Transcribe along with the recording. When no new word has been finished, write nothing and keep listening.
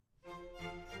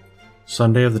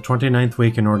Sunday of the 29th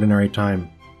week in Ordinary Time.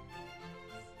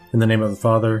 In the name of the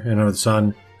Father, and of the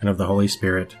Son, and of the Holy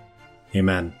Spirit.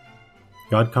 Amen.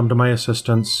 God, come to my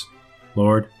assistance.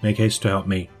 Lord, make haste to help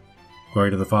me. Glory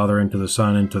to the Father, and to the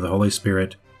Son, and to the Holy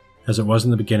Spirit, as it was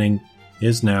in the beginning,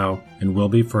 is now, and will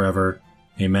be forever.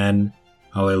 Amen.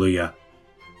 Alleluia.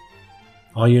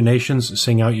 All you nations,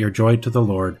 sing out your joy to the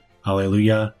Lord.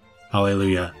 Alleluia.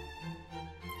 Alleluia.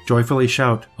 Joyfully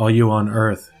shout, all you on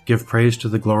earth, give praise to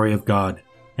the glory of God,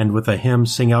 and with a hymn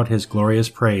sing out his glorious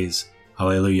praise.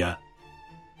 Alleluia.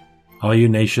 All you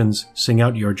nations, sing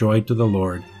out your joy to the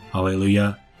Lord.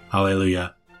 Alleluia.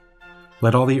 Alleluia.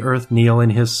 Let all the earth kneel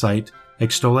in his sight,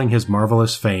 extolling his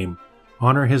marvelous fame.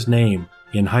 Honor his name,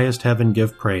 in highest heaven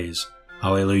give praise.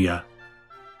 Alleluia.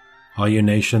 All you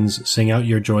nations, sing out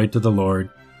your joy to the Lord.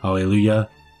 Alleluia.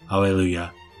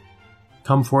 Alleluia.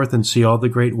 Come forth and see all the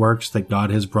great works that God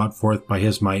has brought forth by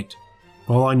his might.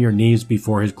 Fall on your knees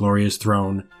before his glorious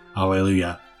throne.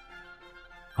 Alleluia.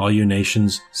 All you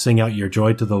nations, sing out your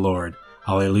joy to the Lord.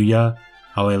 Alleluia.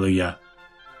 Alleluia.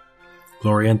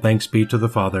 Glory and thanks be to the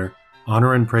Father,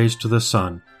 honor and praise to the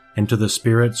Son, and to the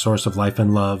Spirit, source of life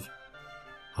and love.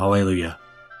 Alleluia.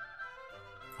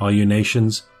 All you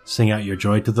nations, sing out your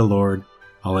joy to the Lord.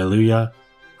 Alleluia.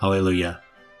 Alleluia.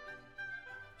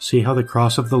 See how the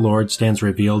cross of the Lord stands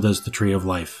revealed as the tree of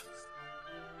life.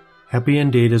 Happy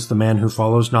indeed is the man who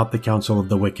follows not the counsel of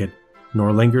the wicked,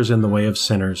 nor lingers in the way of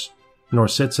sinners, nor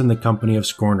sits in the company of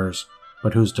scorners,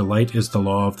 but whose delight is the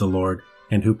law of the Lord,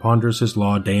 and who ponders his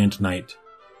law day and night.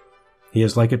 He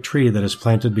is like a tree that is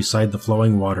planted beside the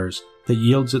flowing waters, that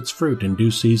yields its fruit in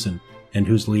due season, and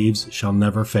whose leaves shall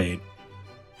never fade.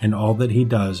 And all that he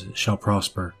does shall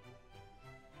prosper.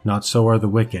 Not so are the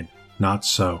wicked, not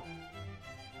so.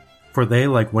 For they,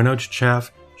 like winnowed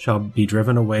chaff, shall be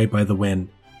driven away by the wind.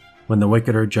 When the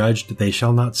wicked are judged, they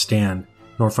shall not stand,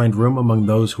 nor find room among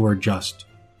those who are just.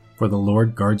 For the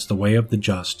Lord guards the way of the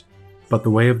just, but the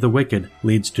way of the wicked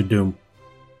leads to doom.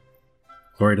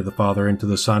 Glory to the Father, and to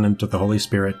the Son, and to the Holy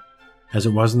Spirit, as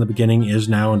it was in the beginning, is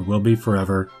now, and will be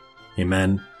forever.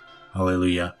 Amen.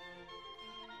 Alleluia.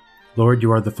 Lord,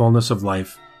 you are the fullness of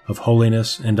life, of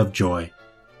holiness, and of joy.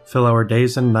 Fill our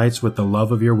days and nights with the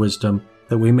love of your wisdom,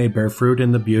 that we may bear fruit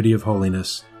in the beauty of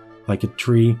holiness, like a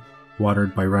tree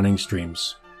watered by running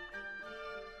streams.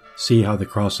 See how the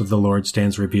cross of the Lord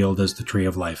stands revealed as the tree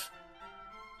of life.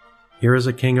 Here is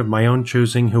a king of my own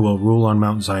choosing who will rule on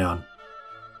Mount Zion.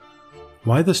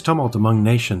 Why this tumult among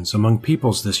nations, among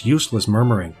peoples this useless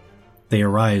murmuring? They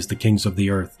arise, the kings of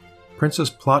the earth. Princes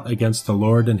plot against the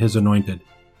Lord and his anointed.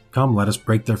 Come, let us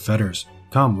break their fetters.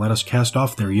 Come, let us cast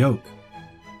off their yoke.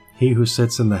 He who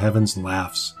sits in the heavens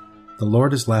laughs. The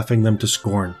Lord is laughing them to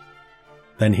scorn.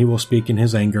 Then he will speak in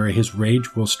his anger, his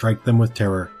rage will strike them with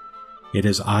terror. It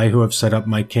is I who have set up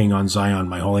my king on Zion,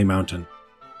 my holy mountain.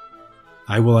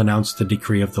 I will announce the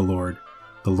decree of the Lord.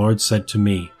 The Lord said to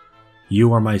me,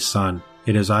 You are my son,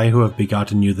 it is I who have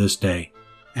begotten you this day.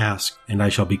 Ask, and I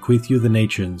shall bequeath you the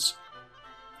nations.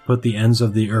 Put the ends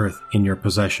of the earth in your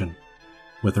possession.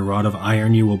 With a rod of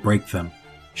iron you will break them,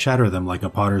 shatter them like a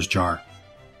potter's jar.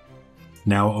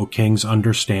 Now, O kings,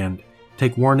 understand.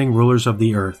 Take warning, rulers of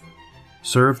the earth.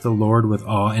 Serve the Lord with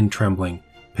awe and trembling.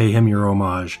 Pay him your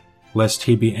homage, lest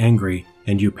he be angry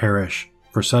and you perish,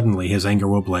 for suddenly his anger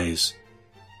will blaze.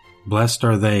 Blessed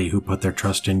are they who put their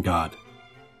trust in God.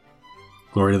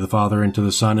 Glory to the Father, and to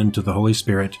the Son, and to the Holy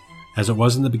Spirit, as it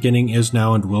was in the beginning, is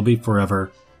now, and will be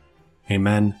forever.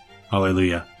 Amen.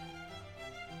 Alleluia.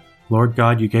 Lord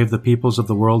God, you gave the peoples of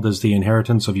the world as the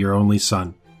inheritance of your only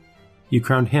Son. You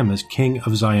crowned him as King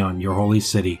of Zion, your holy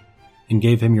city, and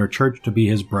gave him your church to be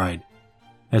his bride.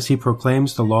 As he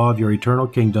proclaims the law of your eternal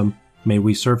kingdom, may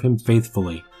we serve him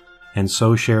faithfully, and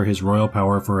so share his royal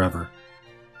power forever.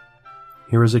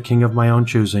 Here is a king of my own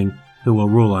choosing, who will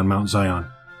rule on Mount Zion.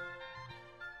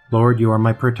 Lord, you are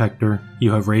my protector,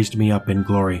 you have raised me up in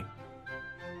glory.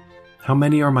 How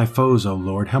many are my foes, O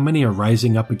Lord? How many are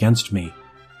rising up against me?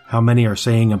 How many are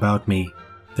saying about me,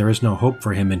 There is no hope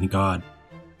for him in God.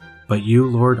 But you,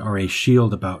 Lord, are a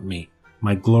shield about me,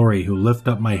 my glory, who lift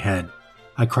up my head.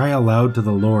 I cry aloud to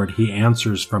the Lord, he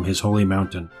answers from his holy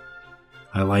mountain.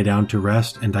 I lie down to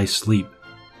rest, and I sleep.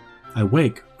 I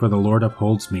wake, for the Lord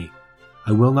upholds me.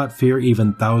 I will not fear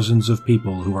even thousands of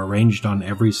people who are ranged on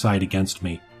every side against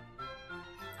me.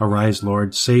 Arise,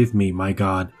 Lord, save me, my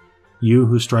God. You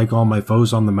who strike all my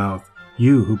foes on the mouth,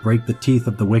 you who break the teeth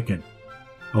of the wicked.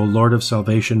 O Lord of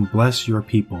salvation, bless your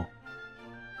people.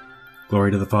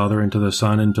 Glory to the Father, and to the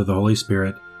Son, and to the Holy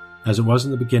Spirit, as it was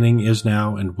in the beginning, is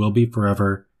now, and will be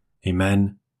forever.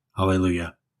 Amen.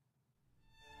 Alleluia.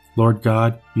 Lord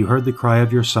God, you heard the cry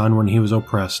of your Son when he was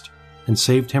oppressed. and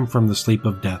saved him from the sleep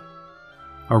of death.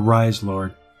 Arise,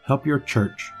 Lord, help your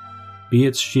church. Be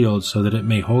its shield so that it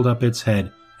may hold up its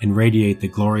head and radiate the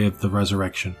glory of the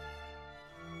resurrection.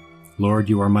 Lord,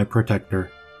 you are my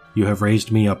protector. You have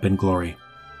raised me up in glory.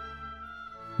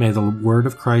 May the word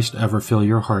of Christ ever fill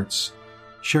your hearts.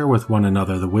 Share with one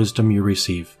another the wisdom you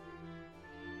receive.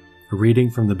 A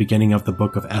reading from the beginning of the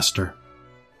book of Esther.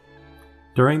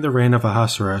 During the reign of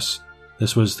Ahasuerus,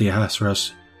 this was the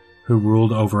Ahasuerus who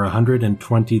ruled over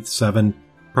 127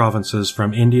 provinces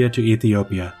from India to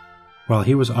Ethiopia, while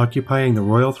he was occupying the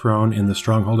royal throne in the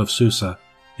stronghold of Susa,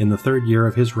 in the 3rd year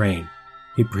of his reign,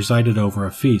 he presided over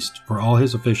a feast for all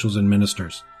his officials and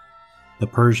ministers, the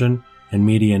Persian and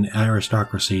Median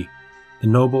aristocracy, the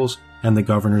nobles, and the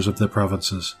governors of the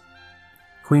provinces.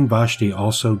 Queen Vashti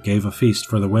also gave a feast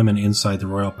for the women inside the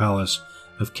royal palace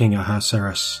of King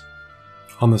Ahasuerus.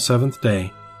 On the 7th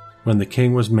day, when the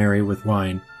king was merry with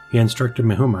wine, he instructed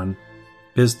Mehuman,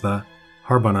 Biztha,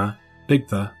 Harbona,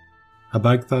 Bigtha,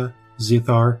 Abagtha,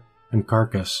 Zethar, and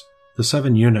Carcas, the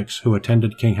 7 eunuchs who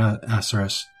attended King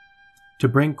Ahasuerus, to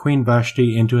bring Queen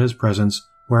Vashti into his presence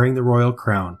wearing the royal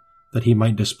crown, that he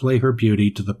might display her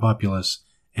beauty to the populace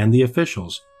and the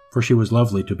officials, for she was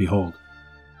lovely to behold.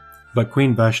 But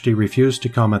Queen Vashti refused to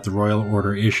come at the royal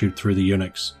order issued through the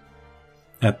eunuchs.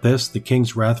 At this the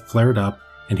king's wrath flared up,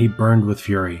 and he burned with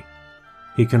fury.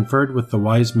 He conferred with the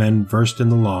wise men versed in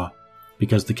the law,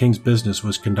 because the king's business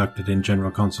was conducted in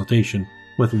general consultation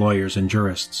with lawyers and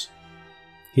jurists.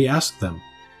 He asked them,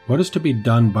 what is to be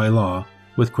done by law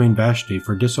with Queen Vashti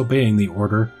for disobeying the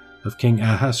order of King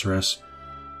Ahasuerus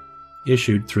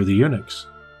issued through the eunuchs?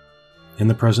 In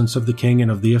the presence of the king and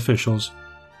of the officials,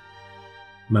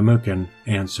 Memucan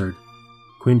answered,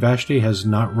 Queen Vashti has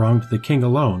not wronged the king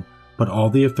alone, but all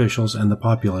the officials and the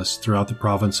populace throughout the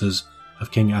provinces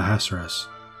of King Ahasuerus.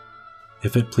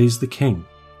 If it please the king,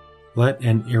 let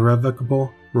an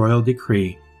irrevocable royal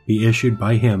decree be issued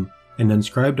by him and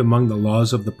inscribed among the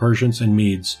laws of the Persians and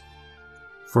Medes,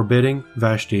 forbidding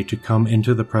Vashti to come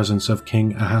into the presence of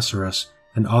King Ahasuerus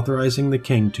and authorizing the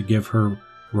king to give her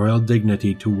royal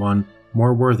dignity to one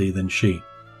more worthy than she.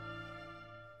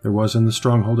 There was in the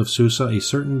stronghold of Susa a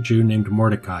certain Jew named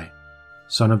Mordecai,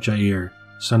 son of Jair,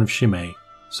 son of Shimei,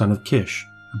 son of Kish,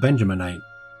 a Benjaminite,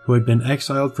 who had been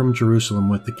exiled from Jerusalem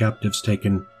with the captives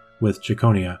taken with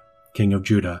Jeconiah, king of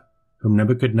Judah, whom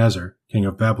Nebuchadnezzar, king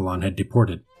of Babylon, had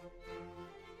deported.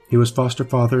 He was foster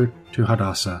father to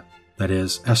Hadassah, that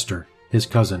is, Esther, his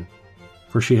cousin,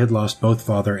 for she had lost both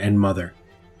father and mother.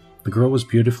 The girl was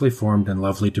beautifully formed and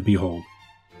lovely to behold.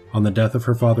 On the death of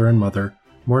her father and mother,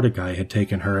 Mordecai had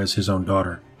taken her as his own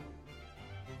daughter.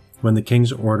 When the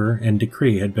king's order and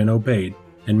decree had been obeyed,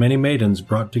 and many maidens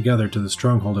brought together to the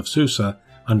stronghold of Susa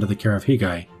under the care of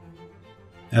Hegai,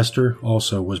 Esther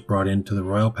also was brought into the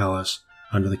royal palace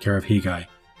under the care of Hegai,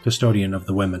 custodian of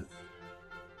the women.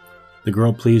 The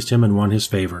girl pleased him and won his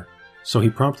favor, so he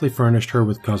promptly furnished her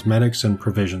with cosmetics and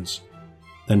provisions.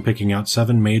 Then picking out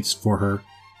 7 maids for her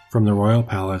from the royal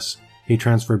palace, he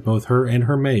transferred both her and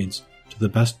her maids to the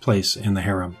best place in the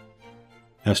harem.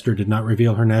 Esther did not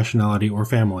reveal her nationality or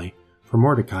family, for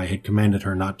Mordecai had commanded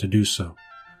her not to do so.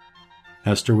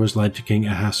 Esther was led to King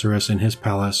Ahasuerus in his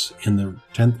palace in the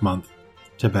 10th month,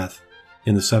 Tebeth,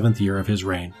 in the 7th year of his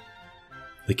reign.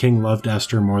 The king loved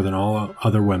Esther more than all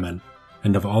other women,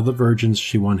 and of all the virgins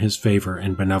she won his favor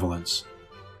and benevolence.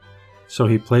 So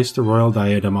he placed the royal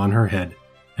diadem on her head,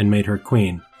 and made her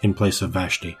queen in place of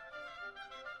Vashti.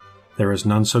 There is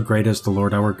none so great as the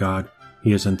Lord our God.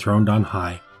 He is enthroned on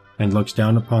high, and looks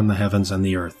down upon the heavens and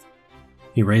the earth.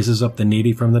 He raises up the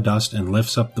needy from the dust, and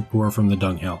lifts up the poor from the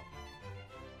dunghill.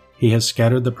 He has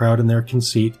scattered the proud in their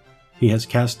conceit. He has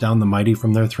cast down the mighty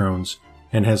from their thrones,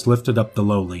 and has lifted up the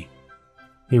lowly.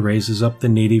 He raises up the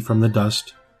needy from the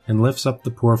dust, and lifts up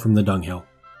the poor from the dunghill.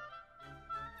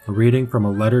 A reading from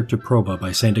a letter to Proba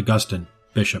by St. Augustine,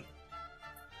 Bishop.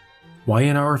 Why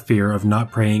in our fear of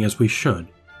not praying as we should,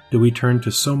 do we turn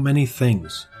to so many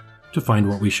things to find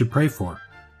what we should pray for?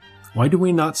 Why do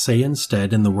we not say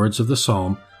instead in the words of the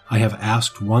psalm, I have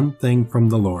asked one thing from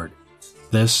the Lord.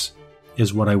 This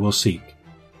is what I will seek,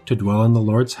 to dwell in the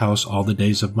Lord's house all the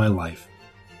days of my life,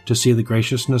 to see the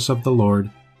graciousness of the Lord,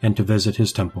 and to visit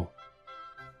his temple.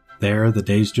 There the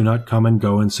days do not come and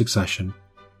go in succession,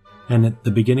 and at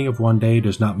the beginning of one day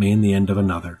does not mean the end of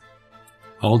another.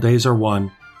 All days are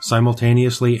one,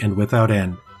 simultaneously and without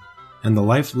end, and the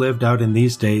life lived out in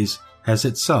these days has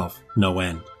itself no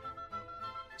end.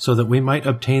 So that we might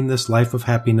obtain this life of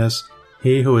happiness,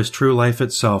 he who is true life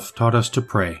itself taught us to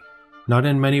pray, not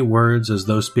in many words as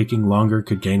though speaking longer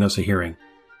could gain us a hearing.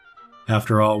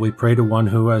 After all, we pray to one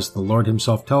who, as the Lord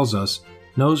himself tells us,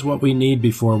 knows what we need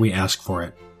before we ask for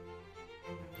it.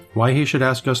 Why he should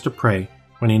ask us to pray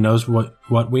when he knows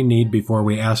what we need before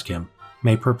we ask him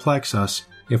may perplex us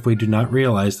if we do not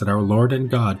realize that our Lord and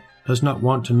God does not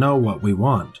want to know what we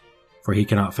want, for he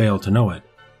cannot fail to know it,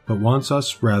 but wants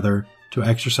us rather to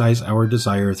exercise our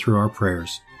desire through our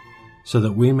prayers, so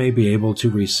that we may be able to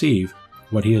receive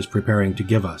what he is preparing to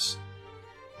give us.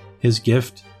 His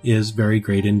gift is very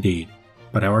great indeed,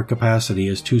 but our capacity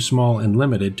is too small and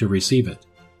limited to receive it.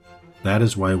 That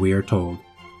is why we are told,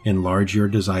 "Enlarge your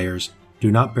desires,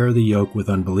 do not bear the yoke with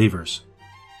unbelievers."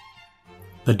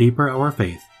 The deeper our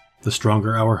faith, the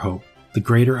stronger our hope, the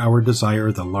greater our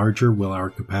desire, the larger will our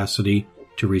capacity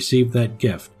to receive that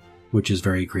gift, which is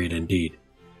very great indeed.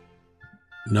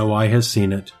 No eye has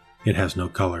seen it, it has no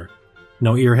color.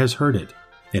 No ear has heard it,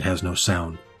 it has no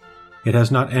sound. It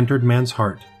has not entered man's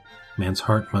heart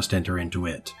must enter into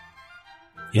it.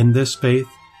 In this faith,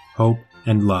 hope,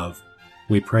 and love,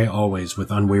 we pray always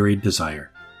with unwearied desire.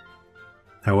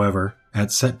 However,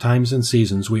 at set times and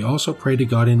seasons we also pray to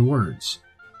God in words,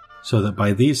 so that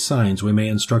by these signs we may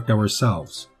instruct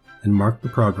ourselves, and mark the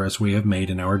progress we have made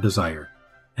in our desire,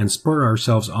 and spur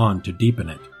ourselves on to deepen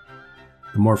it.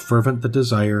 The more fervent the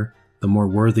desire, the more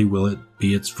worthy will it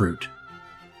be its fruit.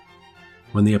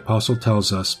 When the Apostle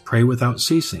tells us, "Pray without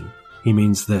ceasing," he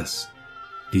means this: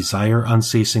 desire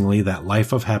unceasingly that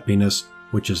life of happiness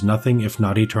which is nothing if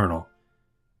not eternal,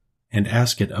 and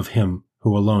ask it of him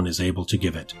who alone is able to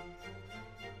give it.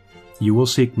 You will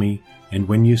seek me, and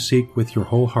when you seek with your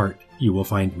whole heart, you will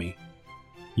find me.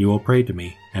 You will pray to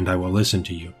me, and I will listen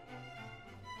to you.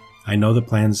 I know the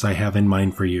plans I have in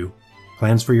mind for you,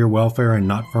 plans for your welfare and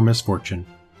not for misfortune,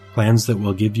 plans that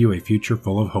will give you a future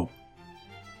full of hope.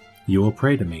 You will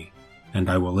pray to me, and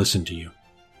I will listen to you.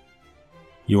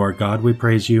 You are God, we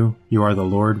praise you. You are the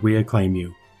Lord, we acclaim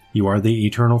you. You are the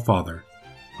eternal Father.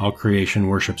 All creation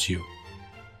worships you.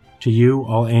 To you,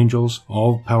 all angels,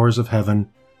 all powers of heaven,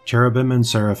 cherubim and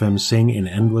seraphim sing in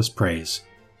endless praise.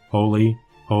 Holy,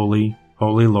 holy,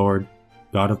 holy Lord,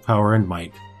 God of power and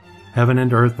might. Heaven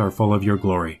and earth are full of your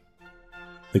glory.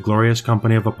 The glorious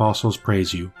company of apostles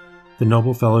praise you. The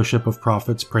noble fellowship of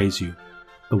prophets praise you.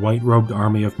 The white-robed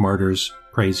army of martyrs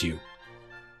praise you.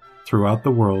 Throughout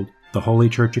the world, the Holy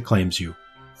Church acclaims you,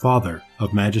 Father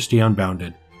of majesty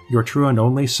unbounded, your true and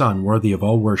only Son, worthy of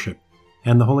all worship,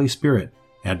 and the Holy Spirit,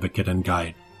 advocate and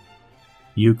guide.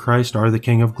 You, Christ, are the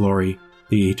King of glory,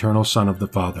 the eternal Son of the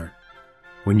Father.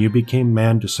 When you became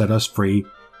man to set us free,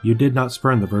 you did not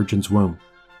spurn the Virgin's womb.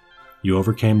 You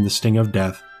overcame the sting of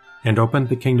death and opened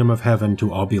the kingdom of heaven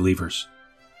to all believers.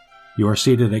 You are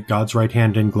seated at God's right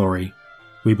hand in glory.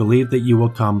 We believe that you will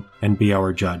come and be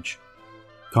our judge.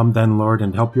 Come then, Lord,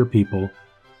 and help your people,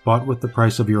 bought with the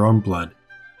price of your own blood,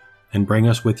 and bring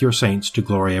us with your saints to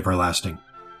glory everlasting.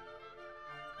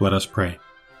 Let us pray.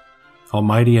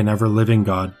 Almighty and ever-living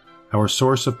God, our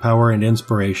source of power and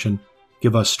inspiration,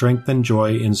 give us strength and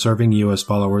joy in serving you as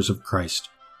followers of Christ,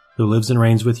 who lives and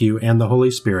reigns with you and the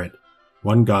Holy Spirit,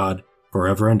 one God,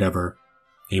 forever and ever.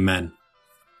 Amen.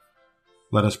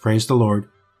 Let us praise the Lord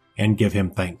and give him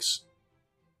thanks.